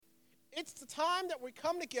it's the time that we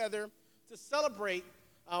come together to celebrate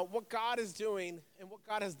what God is doing and what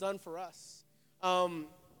God has done for us.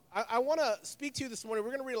 I want to speak to you this morning.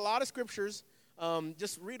 We're going to read a lot of scriptures,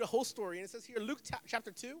 just read a whole story. And it says here, Luke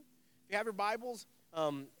chapter 2. If you have your Bibles,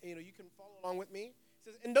 you can follow along with me. It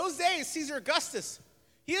says, in those days, Caesar Augustus,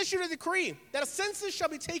 he issued a decree that a census shall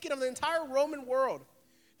be taken of the entire Roman world.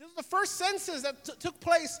 This was the first census that took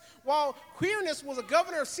place while Quirinius was a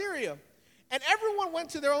governor of Syria. And everyone went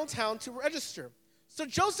to their own town to register. So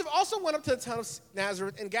Joseph also went up to the town of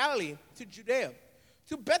Nazareth in Galilee, to Judea,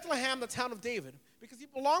 to Bethlehem, the town of David, because he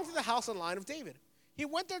belonged to the house and line of David. He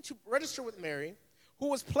went there to register with Mary, who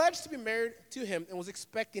was pledged to be married to him and was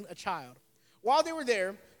expecting a child. While they were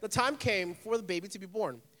there, the time came for the baby to be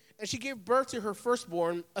born, and she gave birth to her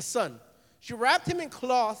firstborn, a son. She wrapped him in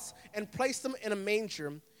cloths and placed him in a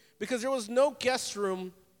manger because there was no guest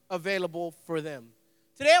room available for them.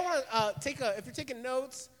 Today I want to if you're taking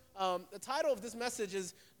notes, the title of this message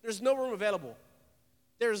is, There's No Room Available.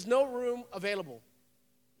 There's no room available.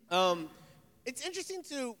 It's interesting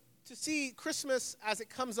to see Christmas as it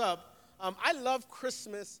comes up. I love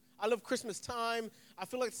Christmas. I love Christmas time. I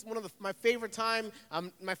feel like it's one of my favorite time,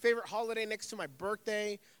 my favorite holiday next to my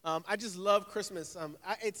birthday. I just love Christmas.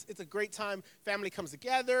 It's a great time. Family comes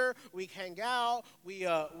together. We hang out. We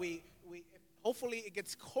hopefully it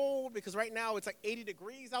gets cold because right now it's like 80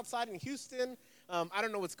 degrees outside in Houston. I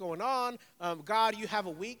don't know what's going on. God, you have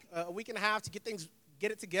a week and a half to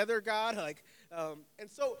get it together, God.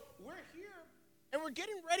 And so we're here and we're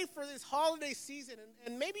getting ready for this holiday season.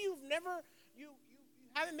 And maybe you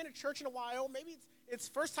haven't been to church in a while. Maybe it's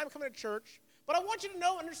first time coming to church. But I want you to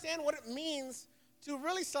understand what it means to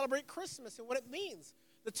really celebrate Christmas and what it means.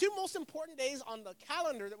 The two most important days on the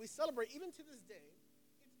calendar that we celebrate, even to this day,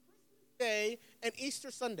 is Christmas Day and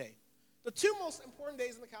Easter Sunday. The two most important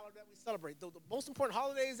days in the calendar that we celebrate. The most important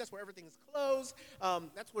holidays, that's where everything is closed.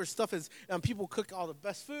 That's where stuff is, people cook all the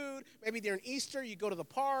best food. Maybe during Easter, you go to the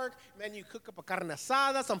park, man, you cook up a carne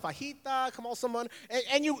asada, some fajita, come on, someone.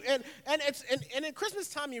 And in Christmas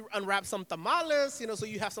time, you unwrap some tamales, so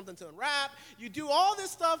you have something to unwrap. You do all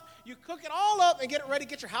this stuff, you cook it all up and get it ready,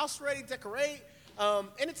 get your house ready, decorate. And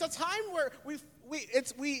it's a time where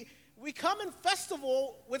we come in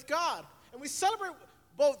festival with God, and we celebrate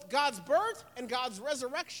both God's birth and God's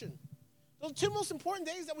resurrection. Those are two most important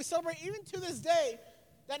days that we celebrate even to this day,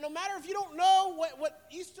 that no matter if you don't know what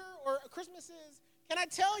Easter or Christmas is, can I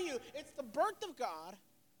tell you, it's the birth of God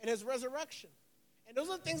and his resurrection. And those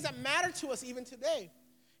are the things that matter to us even today.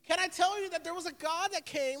 Can I tell you that there was a God that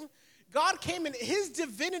came? God came in his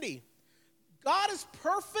divinity. God is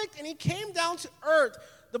perfect and he came down to earth.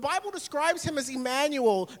 The Bible describes him as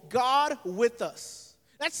Emmanuel, God with us.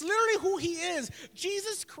 That's literally who he is.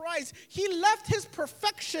 Jesus Christ, he left his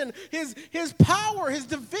perfection, his power, his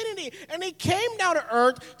divinity, and he came down to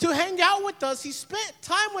earth to hang out with us. He spent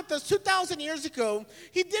time with us 2,000 years ago.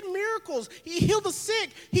 He did miracles. He healed the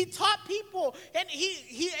sick. He taught people, and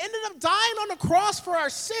he ended up dying on the cross for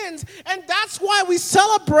our sins, and that's why we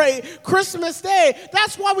celebrate Christmas Day.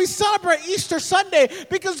 That's why we celebrate Easter Sunday,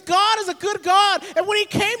 because God is a good God, and when he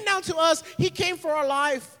came down to us, he came for our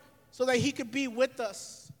life, so that he could be with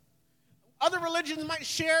us. Other religions might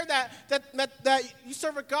share that you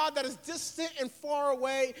serve a God that is distant and far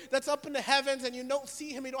away, that's up in the heavens, and you don't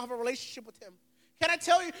see him, you don't have a relationship with him. Can I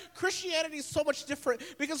tell you, Christianity is so much different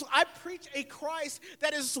because I preach a Christ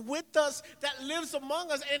that is with us, that lives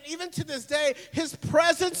among us, and even to this day, his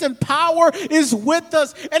presence and power is with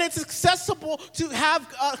us, and it's accessible to have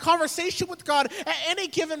a conversation with God at any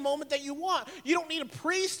given moment that you want. You don't need a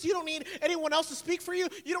priest. You don't need anyone else to speak for you.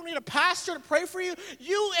 You don't need a pastor to pray for you.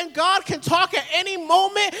 You and God can talk at any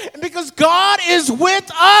moment because God is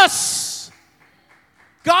with us.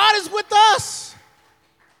 God is with us.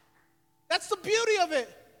 That's the beauty of it.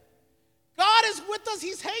 God is with us.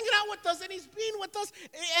 He's hanging out with us, and he's being with us,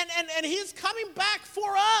 and he's coming back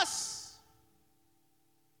for us.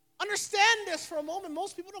 Understand this for a moment.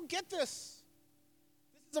 Most people don't get this.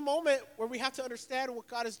 This is a moment where we have to understand what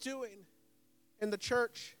God is doing in the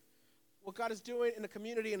church, what God is doing in the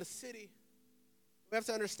community, in the city. We have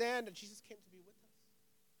to understand that Jesus came to be with us.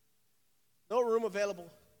 No room available.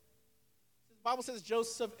 The Bible says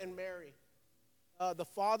Joseph and Mary, the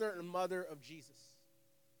father and mother of Jesus.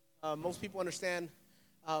 Most people understand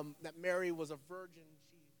that Mary was a virgin.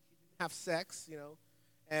 She didn't have sex,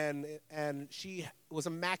 and she was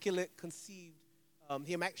immaculate conceived.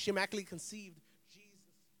 She immaculately conceived Jesus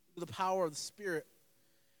through the power of the Spirit.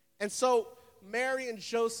 And so Mary and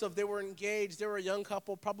Joseph, they were engaged. They were a young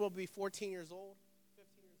couple, probably 14 years old,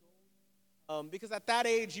 15 years old. Because at that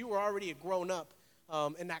age, you were already a grown up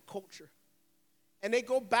in that culture. And they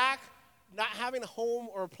go back not having a home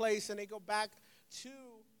or a place, and they go back to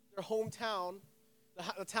their hometown,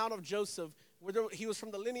 the town of Joseph, where he was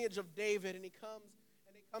from the lineage of David, and they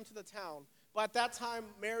come to the town. But at that time,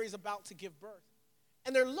 Mary's about to give birth.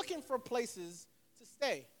 And they're looking for places to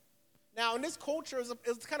stay. Now, in this culture,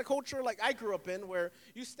 it's the kind of culture like I grew up in, where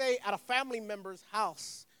you stay at a family member's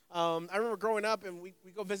house. I remember growing up, and we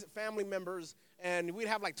go visit family members, and we'd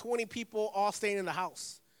have like 20 people all staying in the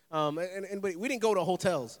house. And we didn't go to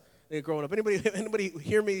hotels growing up. Anybody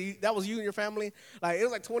hear me? That was you and your family? Like, it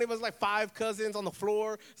was like 20 of us, like 5 cousins on the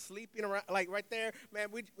floor, sleeping around, like right there. Man,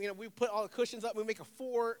 we put all the cushions up. We make a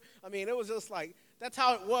fort. I mean, it was just like, that's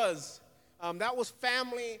how it was. That was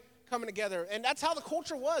family coming together. And that's how the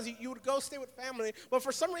culture was. You would go stay with family. But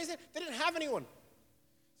for some reason, they didn't have anyone.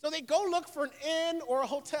 So they go look for an inn or a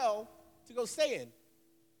hotel to go stay in.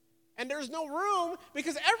 And there's no room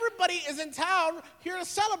because everybody is in town here to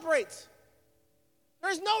celebrate.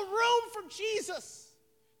 There's no room for Jesus.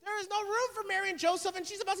 There is no room for Mary and Joseph, and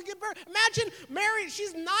she's about to give birth. Imagine Mary,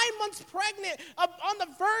 she's 9 months pregnant, on the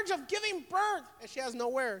verge of giving birth, and she has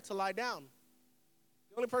nowhere to lie down.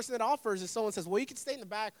 The only person that offers is someone says, well, you can stay in the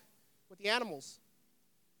back with the animals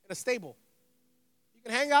in a stable. You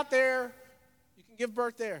can hang out there. You can give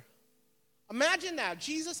birth there. Imagine that.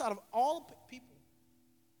 Jesus, out of all people,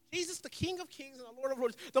 Jesus, the King of Kings and the Lord of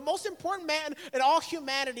Lords, the most important man in all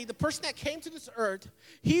humanity, the person that came to this earth,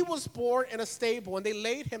 he was born in a stable, and they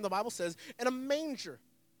laid him, the Bible says, in a manger.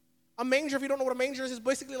 A manger, if you don't know what a manger is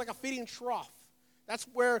basically like a feeding trough. That's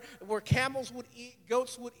where camels would eat,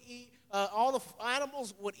 goats would eat, all the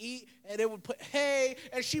animals would eat, and they would put hay,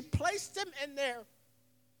 and she placed him in there.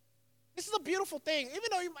 This is a beautiful thing. Even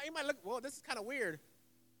though you might look, whoa, this is kind of weird.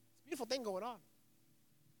 It's a beautiful thing going on.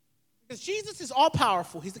 Because Jesus is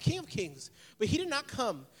all-powerful. He's the King of Kings. But he did not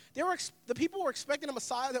come. The people were expecting a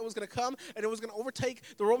Messiah that was going to come, and it was going to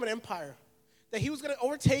overtake the Roman Empire. That he was going to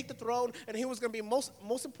overtake the throne, and he was going to be,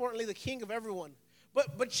 most importantly, the king of everyone.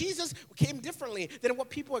 But Jesus came differently than what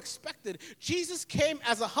people expected. Jesus came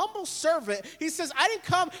as a humble servant. He says, I didn't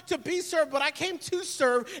come to be served, but I came to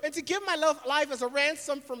serve and to give my life as a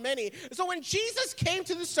ransom for many. So when Jesus came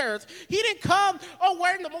to this earth, he didn't come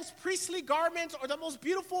wearing the most priestly garments or the most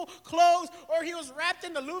beautiful clothes, or he was wrapped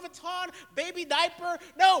in the Louis Vuitton baby diaper.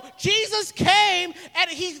 No, Jesus came, and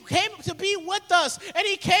he came to be with us, and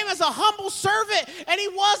he came as a humble servant, and he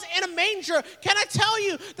was in a manger. Can I tell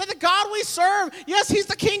you that the God we serve, yes, he's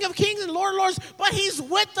the King of Kings and Lord of Lords, but he's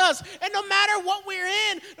with us. And no matter what we're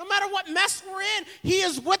in, no matter what mess we're in, he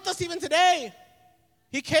is with us even today.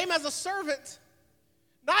 He came as a servant,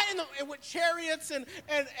 not with chariots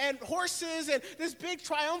and horses and this big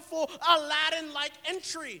triumphal Aladdin-like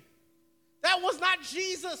entry. That was not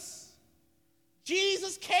Jesus.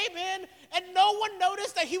 Jesus came in, and no one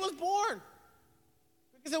noticed that he was born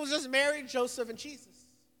because it was just Mary, Joseph, and Jesus.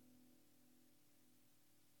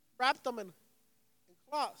 Wrapped them in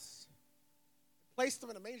cloths, placed them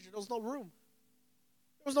in a manger. There was no room.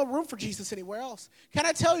 There was no room for Jesus anywhere else. Can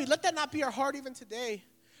I tell you, let that not be our heart even today.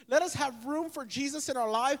 Let us have room for Jesus in our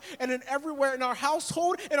life and in everywhere, in our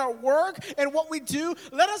household, in our work, and what we do.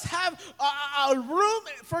 Let us have a room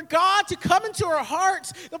for God to come into our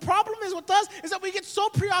hearts. The problem is with us is that we get so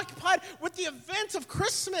preoccupied with the events of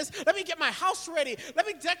Christmas. Let me get my house ready. Let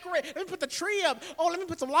me decorate. Let me put the tree up. Oh, let me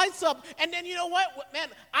put some lights up. And then you know what? Man,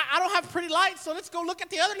 I don't have pretty lights, so let's go look at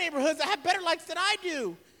the other neighborhoods that have better lights than I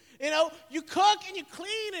do. You know, you cook and you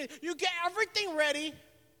clean and you get everything ready.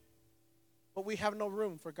 But we have no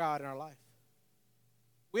room for God in our life.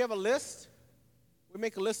 We have a list. We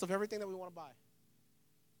make a list of everything that we want to buy.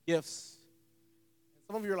 Gifts. And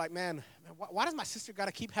some of you are like, man, why does my sister got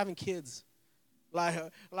to keep having kids? Like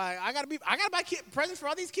I gotta buy presents for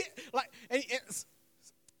all these kids. Like,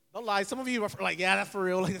 don't lie. Some of you are like, yeah, that's for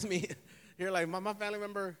real. Like, it's me. You're like, my family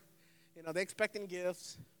member, they expecting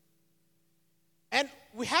gifts. And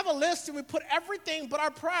we have a list and we put everything, but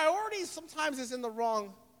our priorities sometimes is in the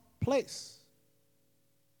wrong place.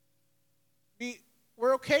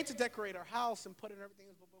 We're okay to decorate our house and put in everything,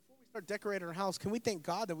 but before we start decorating our house, can we thank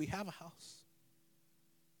God that we have a house?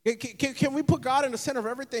 Can we put God in the center of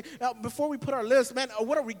everything? Now, before we put our list, man,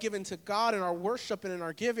 what are we giving to God in our worship and in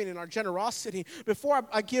our giving and our generosity? Before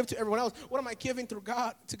I give to everyone else, what am I giving to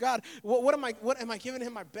God? What am I giving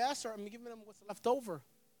him my best, or am I giving him what's left over?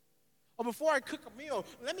 Or before I cook a meal,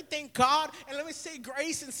 let me thank God and let me say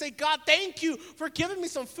grace and say, God, thank you for giving me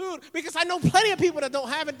some food, because I know plenty of people that don't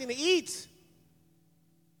have anything to eat.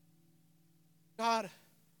 God,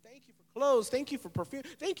 thank you for clothes. Thank you for perfume.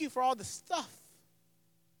 Thank you for all the stuff.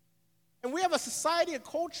 And we have a society, a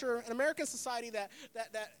culture, an American society that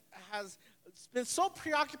has been so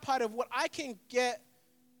preoccupied of what I can get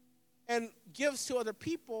and gifts to other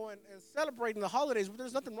people and celebrating the holidays.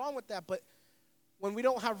 There's nothing wrong with that. But when we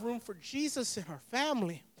don't have room for Jesus in our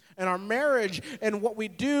family and our marriage and what we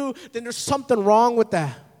do, then there's something wrong with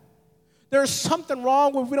that. There's something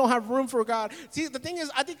wrong when we don't have room for God. See, the thing is,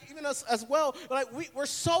 I think even us as well, like we're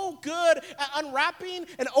so good at unwrapping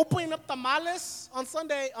and opening up tamales on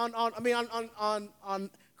Sunday, on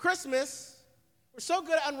Christmas. We're so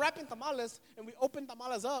good at unwrapping tamales, and we open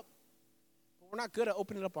tamales up, but we're not good at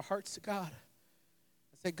opening up our hearts to God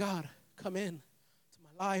and say, God, come in to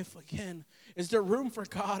my life again. Is there room for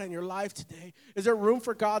God in your life today? Is there room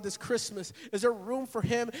for God this Christmas? Is there room for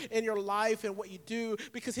him in your life and what you do?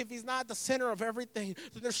 Because if he's not the center of everything,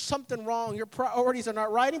 then there's something wrong. Your priorities are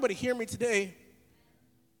not right. Anybody hear me today?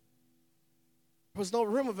 There was no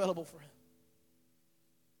room available for him.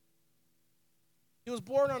 He was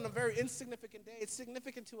born on a very insignificant day. It's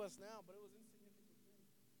significant to us now, but it was insignificant.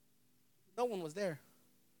 No one was there.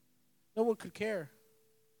 No one could care.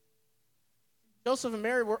 Joseph and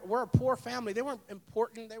Mary were a poor family. They weren't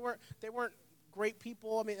important. They weren't great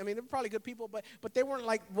people. I mean, they were probably good people, but they weren't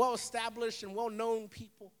like well-established and well-known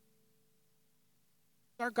people.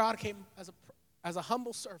 Our God came as a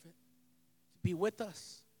humble servant to be with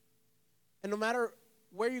us. And no matter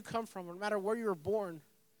where you come from, no matter where you were born,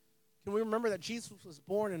 can we remember that Jesus was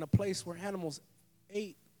born in a place where animals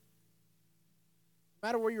ate? No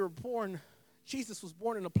matter where you were born, Jesus was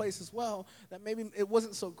born in a place as well that maybe it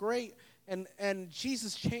wasn't so great, and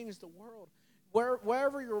Jesus changed the world.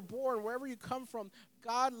 Wherever you were born, wherever you come from,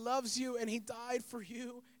 God loves you, and he died for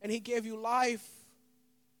you, and he gave you life.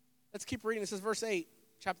 Let's keep reading. It says verse 8,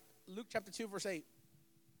 Luke chapter 2, verse 8.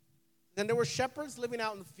 Then there were shepherds living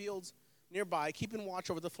out in the fields nearby, keeping watch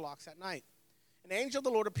over the flocks at night. An angel of the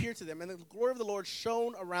Lord appeared to them, and the glory of the Lord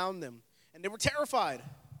shone around them, and they were terrified.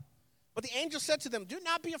 But the angel said to them, do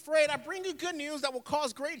not be afraid. I bring you good news that will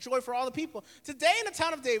cause great joy for all the people. Today in the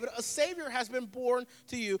town of David, a Savior has been born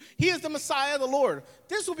to you. He is the Messiah, the Lord.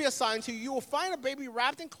 This will be a sign to you. You will find a baby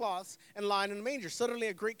wrapped in cloths and lying in a manger. Suddenly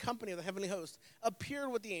a great company of the heavenly host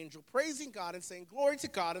appeared with the angel, praising God and saying, glory to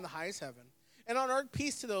God in the highest heaven, and on earth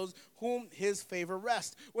peace to those whom his favor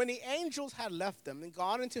rests. When the angels had left them and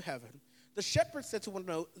gone into heaven, the shepherds said to one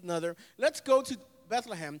another, let's go to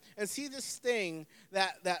Bethlehem and see this thing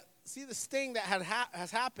that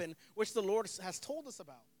has happened, which the Lord has told us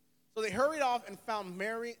about. So they hurried off and found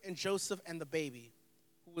Mary and Joseph and the baby,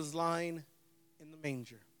 who was lying in the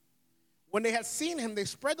manger. When they had seen him, they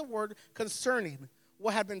spread the word concerning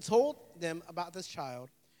what had been told them about this child,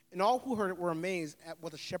 and all who heard it were amazed at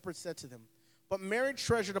what the shepherds said to them. But Mary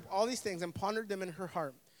treasured up all these things and pondered them in her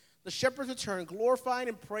heart. The shepherds returned, glorifying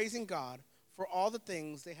and praising God for all the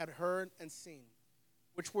things they had heard and seen,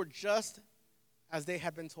 which were just as they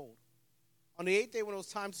had been told. On the 8th day, when it was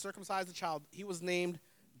time to circumcise the child, he was named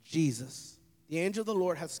Jesus. The angel of the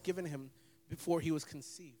Lord has given him before he was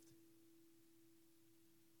conceived.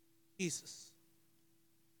 Jesus.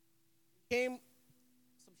 Came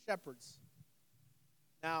some shepherds.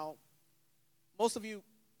 Now, most of you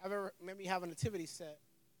maybe have a nativity set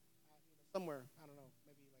somewhere. I don't know.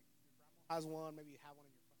 Maybe like your grandma has one. Maybe you have one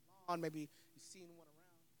in your front lawn. Maybe you've seen one around.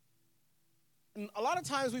 And a lot of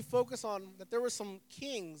times we focus on that there were some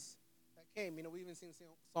kings that came. You know, we even sing the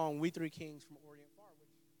song, We Three Kings from Orient Far, which,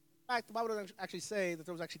 in fact, the Bible doesn't actually say that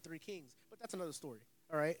there was actually 3 kings, but that's another story,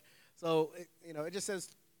 all right? So, it just says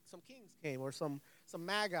some kings came or some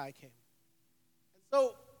magi came. And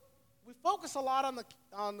so we focus a lot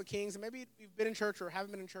on the kings, and maybe you've been in church or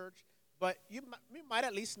haven't been in church, but you might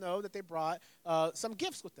at least know that they brought some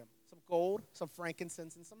gifts with them. Some gold, some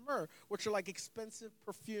frankincense, and some myrrh, which are like expensive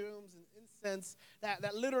perfumes and incense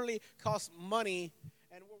that literally cost money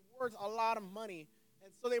and were worth a lot of money.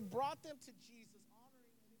 And so they brought them to Jesus, honoring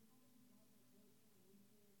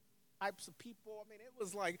types of people. I mean, it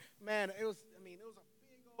was like, man, it was a big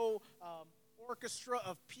old orchestra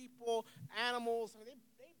of people, animals. I mean,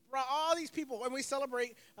 they brought all these people, and we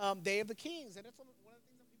celebrate Day of the Kings, and it's one of the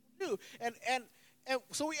things that people do. And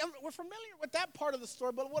so we're familiar with that part of the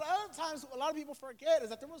story, but what other times a lot of people forget is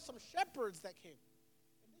that there was some shepherds that came.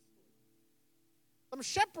 Some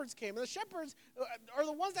shepherds came, and the shepherds are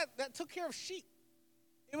the ones that took care of sheep.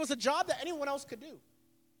 It was a job that anyone else could do.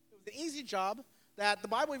 It was an easy job that the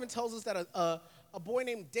Bible even tells us that a boy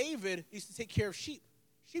named David used to take care of sheep.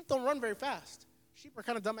 Sheep don't run very fast. Sheep are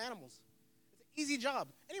kind of dumb animals. It's an easy job.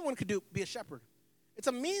 Anyone could be a shepherd. It's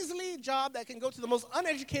a measly job that can go to the most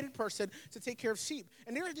uneducated person to take care of sheep.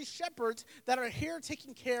 And there are these shepherds that are here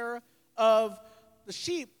taking care of the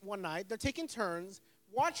sheep one night. They're taking turns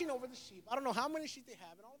watching over the sheep. I don't know how many sheep they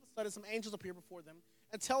have. And all of a sudden, some angels appear before them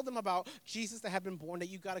and tell them about Jesus that had been born that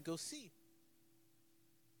you got to go see.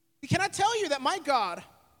 Can I tell you that my God,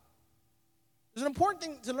 there's an important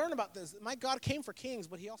thing to learn about this. My God came for kings,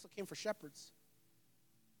 but he also came for shepherds.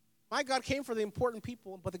 My God came for the important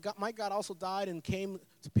people, but my God also died and came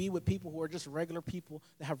to be with people who are just regular people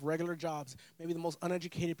that have regular jobs. Maybe the most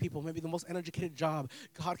uneducated people, maybe the most uneducated job.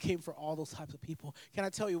 God came for all those types of people. Can I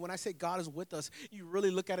tell you, when I say God is with us, you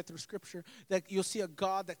really look at it through Scripture, that you'll see a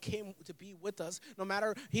God that came to be with us. No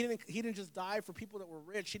matter, he didn't just die for people that were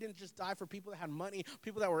rich. He didn't just die for people that had money,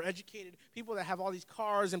 people that were educated, people that have all these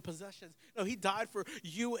cars and possessions. No, he died for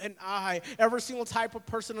you and I, every single type of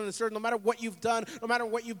person on this earth, no matter what you've done, no matter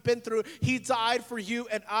what you've been through. He died for you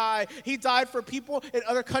and I. He died for people in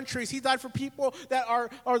other countries. He died for people that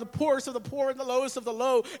are the poorest of the poor and the lowest of the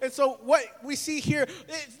low. And so what we see here,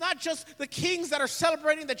 it's not just the kings that are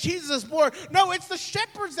celebrating that Jesus is born. No, it's the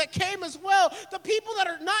shepherds that came as well. The people that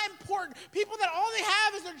are not important, people that all they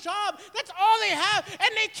have is their job. That's all they have. And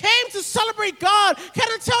they came to celebrate God. Can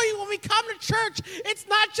I tell you, when we come to church, it's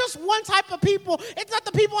not just one type of people. It's not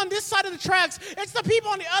the people on this side of the tracks. It's the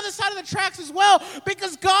people on the other side of the tracks as well,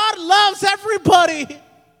 because God loves everybody.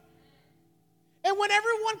 And when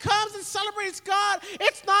everyone comes and celebrates God,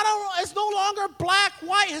 it's no longer black,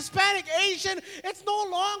 white, Hispanic, Asian. It's no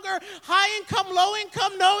longer high income, low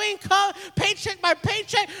income, no income, paycheck by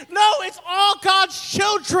paycheck. No, it's all God's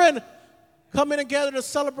children coming together to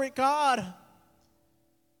celebrate God.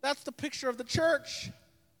 That's the picture of the church.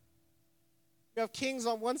 You have kings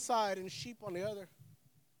on one side and sheep on the other.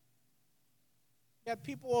 You have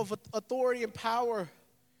people of authority and power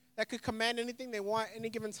that could command anything they want any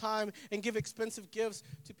given time and give expensive gifts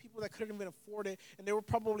to people that couldn't even afford it. And they were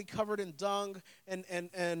probably covered in dung and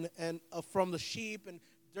from the sheep and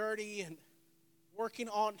dirty and working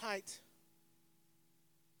all night.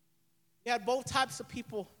 You had both types of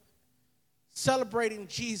people celebrating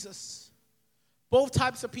Jesus. Both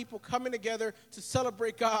types of people coming together to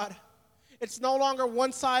celebrate God. It's no longer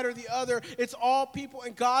one side or the other. It's all people,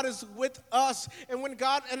 and God is with us. And when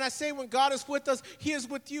God is with us, he is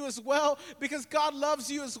with you as well, because God loves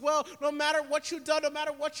you as well. No matter what you've done, no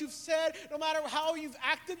matter what you've said, no matter how you've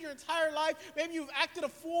acted your entire life, maybe you've acted a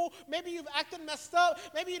fool, maybe you've acted messed up,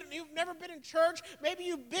 maybe you've never been in church, maybe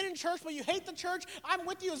you've been in church but you hate the church. I'm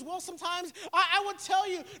with you as well sometimes. I would tell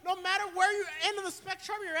you, no matter where you end of the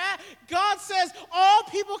spectrum you're at, God says all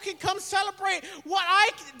people can come celebrate what I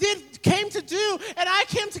came to do, and I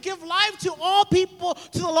came to give life to all people,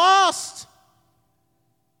 to the lost.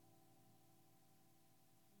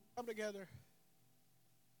 Come together.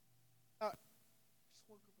 Just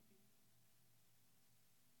one group of people.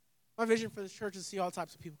 My vision for this church is to see all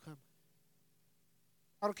types of people come.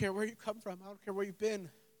 I don't care where you come from. I don't care where you've been.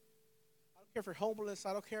 I don't care if you're homeless.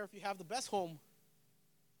 I don't care if you have the best home.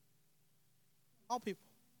 All people.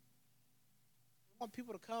 I want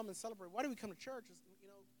people to come and celebrate. Why do we come to church?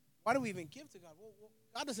 Why do we even give to God? Well,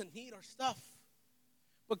 God doesn't need our stuff.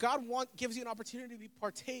 But God gives you an opportunity to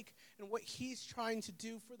partake in what he's trying to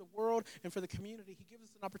do for the world and for the community. He gives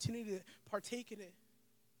us an opportunity to partake in it.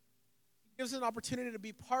 He gives us an opportunity to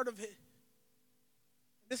be part of it.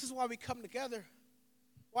 This is why we come together.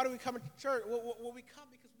 Why do we come to church? Well, we come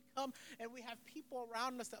because we come and we have people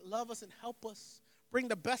around us that love us and help us, bring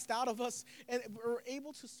the best out of us, and we're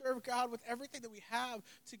able to serve God with everything that we have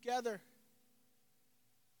together.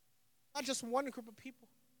 Not just one group of people.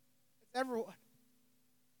 It's everyone.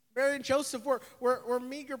 Mary and Joseph were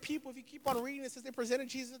meager people. If you keep on reading, it says they presented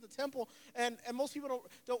Jesus at the temple. And most people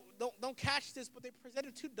don't catch this, but they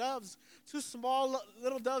presented two small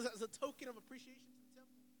little doves as a token of appreciation to the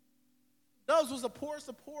temple. Doves was the poorest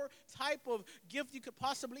of poor type of gift you could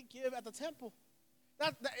possibly give at the temple.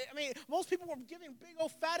 Most people were giving big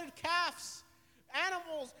old fatted calves,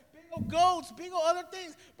 animals, big old goats, big old other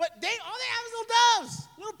things. But all they have is little doves,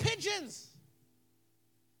 little pigeons.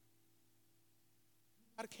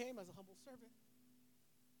 God came as a humble servant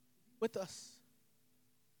with us,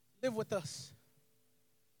 live with us,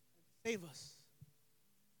 and save us.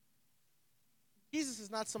 Jesus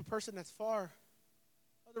is not some person that's far.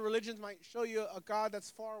 Other religions might show you a God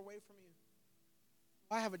that's far away from you.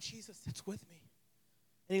 I have a Jesus that's with me,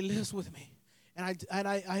 and he lives with me. And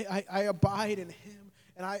I abide in him,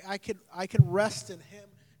 and I can rest in him,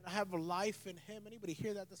 and I have a life in him. Anybody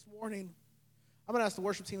hear that this morning? I'm going to ask the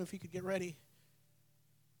worship team if you could get ready.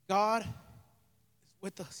 God is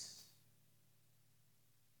with us.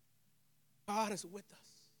 God is with us.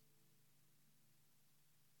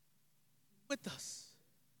 With us.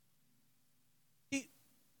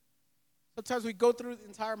 Sometimes we go through the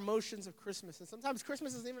entire motions of Christmas, and sometimes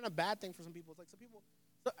Christmas isn't even a bad thing for some people. It's like some people,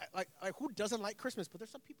 like who doesn't like Christmas? But there's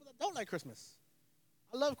some people that don't like Christmas.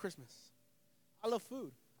 I love Christmas. I love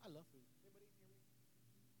food. I love food.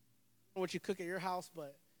 know what you cook at your house,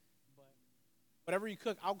 but whatever you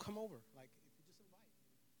cook, I'll come over. Like, if you just invite.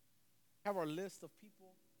 We have our list of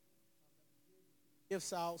people.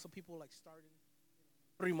 Gifts out. Some people like started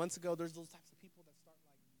 3 months ago. There's those types of people that start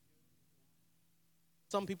like.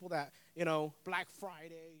 Some people that, Black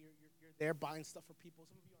Friday, you're there buying stuff for people.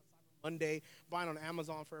 Some of you on Cyber Monday buying on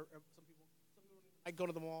Amazon for some people. Some people like go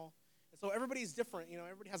to the mall. And so everybody's different.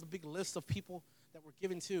 Everybody has a big list of people that we're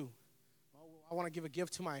giving to. Well, I want to give a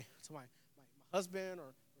gift to my husband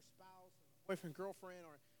or spouse, or boyfriend, girlfriend,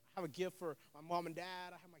 or I have a gift for my mom and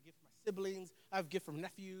dad. I have my gift for my siblings. I have a gift from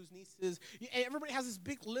nephews, nieces. And everybody has this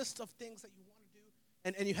big list of things that you want to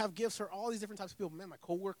do. And you have gifts for all these different types of people. Man, my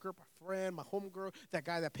coworker, my friend, my homegirl, that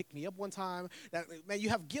guy that picked me up one time. Man, you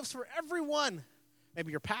have gifts for everyone.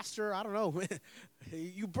 Maybe your pastor, I don't know.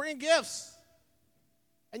 You bring gifts.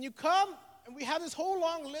 And you come, and we have this whole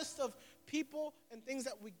long list of people and things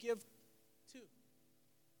that we give to.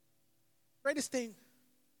 Greatest thing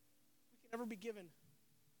we can ever be given is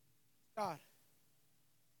God.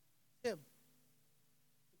 Him.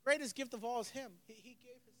 The greatest gift of all is Him. He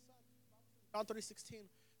gave His Son. John 3:16,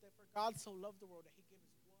 that for God so loved the world that He gave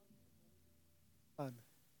His one Son.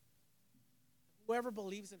 Whoever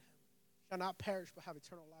believes in Him shall not perish but have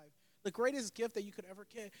eternal life. The greatest gift that you could ever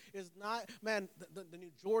get is not, man, the new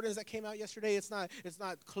Jordans that came out yesterday. It's not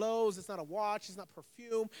clothes. It's not a watch. It's not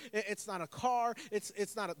perfume. It's not a car.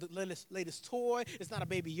 It's not the latest toy. It's not a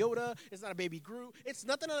baby Yoda. It's not a baby Groot. It's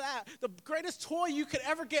nothing of that. The greatest toy you could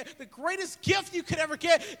ever get, the greatest gift you could ever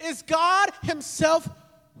get is God Himself,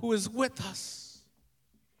 who is with us.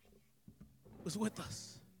 Who is with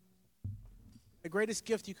us. The greatest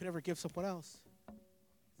gift you could ever give someone else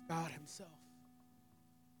is God Himself.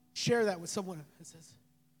 Share that with someone that says,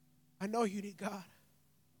 I know you need God.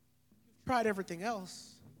 You've tried everything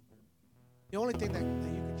else. The only thing that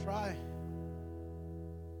you can try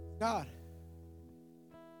is God.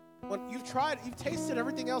 When you've tasted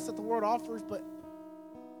everything else that the world offers, but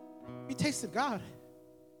you tasted God.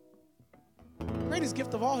 The greatest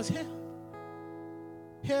gift of all is Him.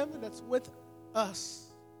 Him that's with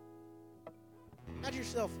us. Imagine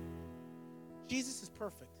yourself. Jesus is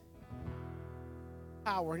perfect.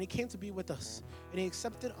 Power, and He came to be with us, and He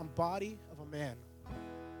accepted a body of a man.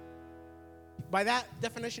 By that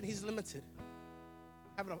definition, He's limited.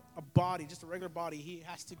 Having a body, just a regular body, He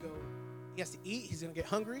has to eat, He's going to get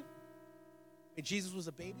hungry. And Jesus was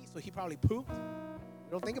a baby, so He probably pooped. You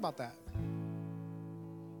don't think about that.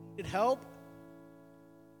 He needed help.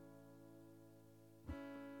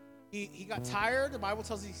 He got tired. The Bible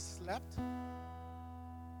tells us He slept,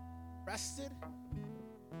 rested.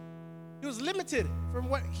 He was limited from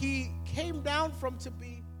what He came down from to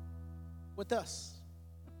be with us.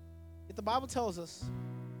 Yet the Bible tells us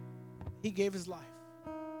He gave His life.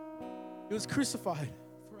 He was crucified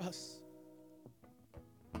for us.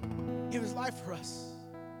 He gave His life for us.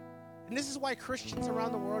 And this is why Christians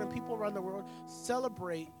around the world and people around the world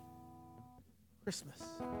celebrate Christmas.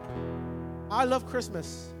 I love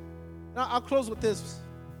Christmas. Now, I'll close with this.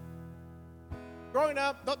 Growing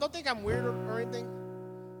up, don't think I'm weird or anything.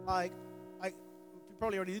 You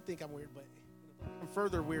probably already do think I'm weird, but I'm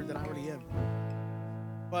further weird than I already am.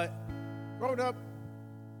 But growing up,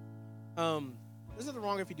 there's nothing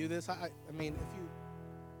wrong if you do this.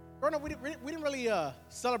 Growing up, we didn't really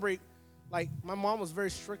celebrate. Like, my mom was very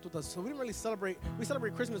strict with us, so we didn't really celebrate. We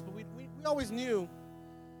celebrate Christmas, but we always knew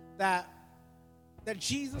that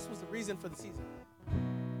Jesus was the reason for the season.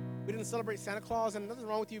 We didn't celebrate Santa Claus, and nothing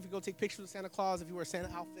wrong with you if you go take pictures with Santa Claus, if you wear a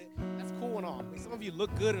Santa outfit. That's cool and all. Some of you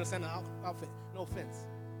look good in a Santa outfit. No offense.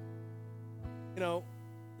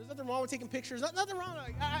 There's nothing wrong with taking pictures. Nothing wrong.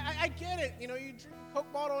 I get it. You drink a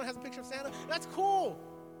Coke bottle and it has a picture of Santa. That's cool.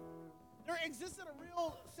 There existed a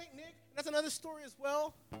real St. Nick. That's another story as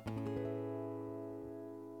well.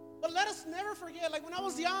 But let us never forget, like when I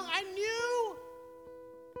was young, I knew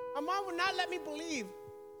my mom would not let me believe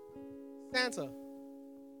Santa.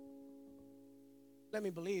 Let me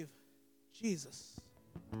believe Jesus.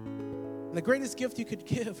 And the greatest gift you could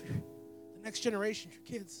give the next generation, your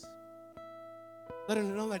kids, let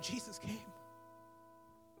them know that Jesus came.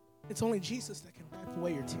 It's only Jesus that can wipe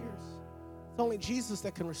away your tears. It's only Jesus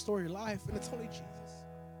that can restore your life, and it's only Jesus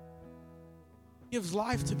who gives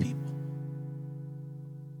life to people.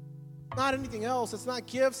 Not anything else. It's not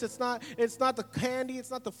gifts. It's not the candy.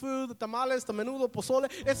 It's not the food, the tamales, the menudo,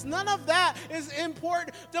 pozole. It's none of that is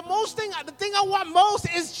important. The thing I want most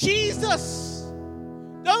is Jesus.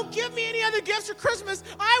 Don't give me any other gifts for Christmas.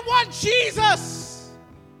 I want Jesus.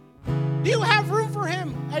 Do you have room for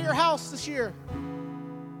Him at your house this year?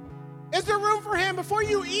 Is there room for him? Before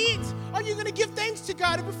you eat, are you going to give thanks to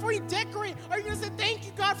God? And before you decorate, are you going to say, thank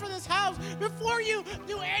you, God, for this house? Before you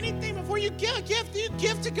do anything, before you give a gift, you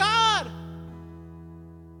give to God.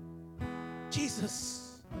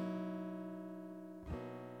 Jesus.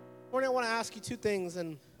 Morning, I want to ask you two things,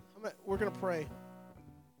 and we're going to pray.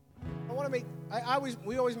 I want to make,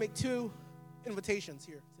 we always make two invitations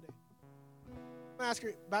here today. I'm going to ask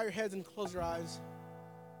you, bow your heads and close your eyes.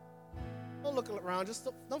 Don't look around. Just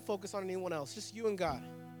don't focus on anyone else. Just you and God.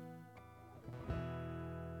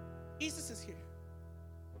 Jesus is here.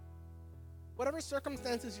 Whatever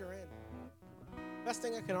circumstances you're in, the best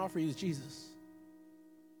thing I can offer you is Jesus.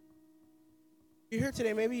 You're here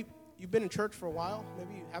today. Maybe you've been in church for a while.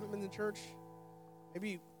 Maybe you haven't been in church. Maybe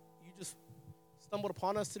you just stumbled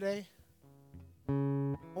upon us today.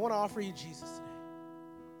 I want to offer you Jesus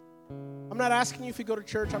today. I'm not asking you if you go to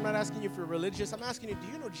church. I'm not asking you if you're religious. I'm asking you, do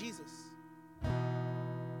you know Jesus?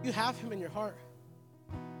 You have him in your heart.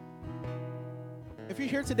 If you're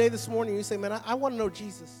here today this morning, you say, man, I want to know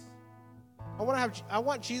Jesus. I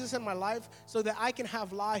want Jesus in my life so that I can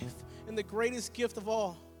have life in the greatest gift of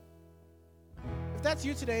all. If that's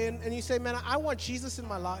you today and you say, man, I want Jesus in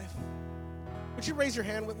my life, would you raise your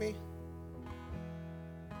hand with me?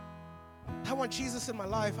 I want Jesus in my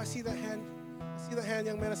life. I see that hand. I see that hand,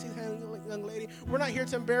 young man. I see that hand, young lady. We're not here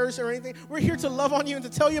to embarrass or anything. We're here to love on you and to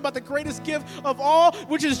tell you about the greatest gift of all,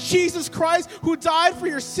 which is Jesus Christ, who died for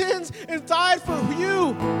your sins and died for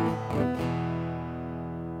you.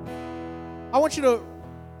 I want you to,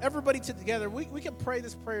 everybody together, we can pray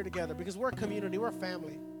this prayer together because we're a community. We're a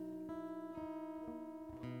family.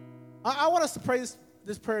 I want us to pray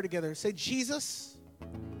this prayer together. Say, Jesus.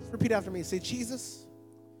 Just repeat after me. Say, Jesus,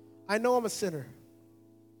 I know I'm a sinner.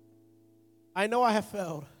 I know I have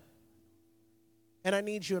failed, and I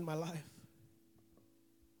need you in my life.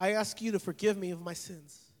 I ask you to forgive me of my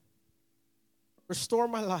sins. Restore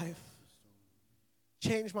my life.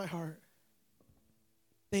 Change my heart.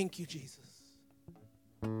 Thank you, Jesus.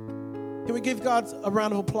 Can we give God a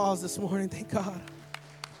round of applause this morning? Thank God.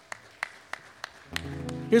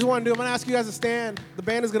 Here's what I'm going to do. I'm going to ask you guys to stand. The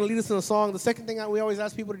band is going to lead us in a song. The second thing we always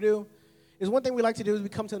ask people to do is one thing we like to do is we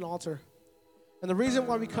come to an altar. And the reason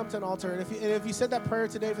why we come to an altar, and if you said that prayer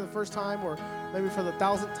today for the first time or maybe for the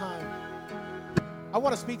 1,000th time, I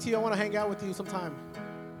want to speak to you. I want to hang out with you sometime.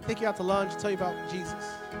 Take you out to lunch, tell you about Jesus.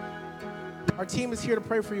 Our team is here to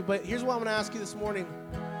pray for you, but here's what I'm going to ask you this morning.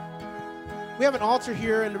 We have an altar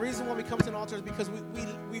here, and the reason why we come to an altar is because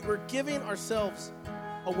we're giving ourselves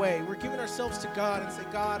away. We're giving ourselves to God and say,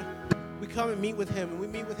 God, we come and meet with him, and we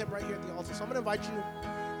meet with him right here at the altar. So I'm going to invite you.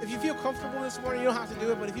 If you feel comfortable this morning, you don't have to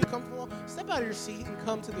do it, but if you're comfortable, step out of your seat and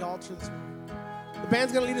come to the altar this morning. The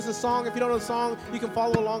band's going to lead us a song. If you don't know the song, you can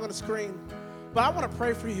follow along on the screen. But I want to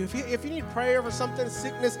pray for you. If you need prayer for something,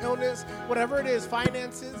 sickness, illness, whatever it is,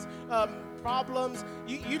 finances, problems,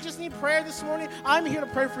 you just need prayer this morning, I'm here to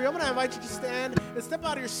pray for you. I'm going to invite you to stand and step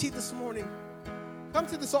out of your seat this morning. Come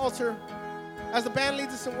to this altar as the band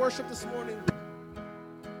leads us in worship this morning.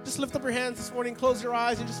 Just lift up your hands this morning, close your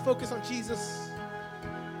eyes, and just focus on Jesus.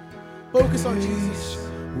 Focus on Jesus.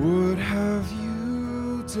 What have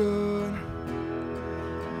you done?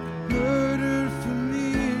 Murder